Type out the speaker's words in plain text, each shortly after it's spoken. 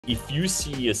if you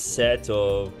see a set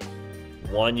of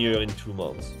 1 year and 2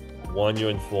 months, 1 year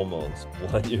and 4 months,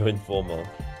 1 year and 4 months,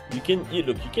 you can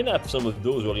look. You can have some of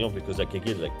those early on because, like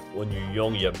again, like when you're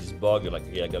young, you have this bug. You're like,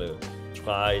 okay, I gotta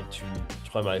try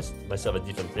myself at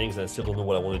different things, and I still don't know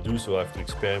what I want to do, so I have to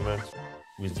experiment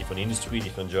with different industry,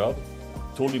 different job.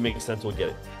 Totally makes sense to get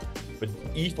it. But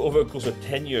if over a course of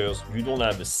 10 years you don't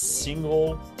have a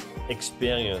single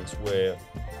experience where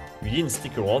you didn't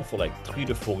stick around for like 3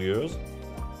 to 4 years,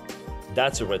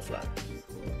 that's a red flag.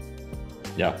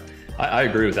 Yeah, I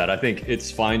agree with that. I think it's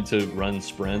fine to run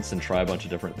sprints and try a bunch of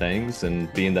different things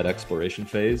and be in that exploration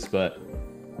phase. But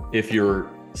if you're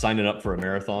signing up for a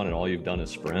marathon and all you've done is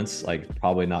sprints, like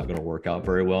probably not going to work out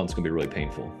very well. And it's going to be really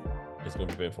painful. It's going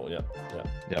to be painful. Yeah.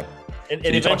 And So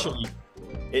eventually,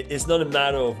 it's not a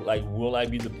matter of like, will I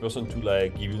be the person to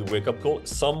like give you the wake up call?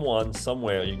 Someone,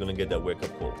 somewhere, you're going to get that wake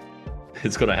up call.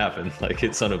 It's going to happen. Like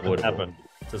it's unavoidable.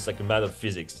 So it's like a matter of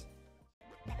physics.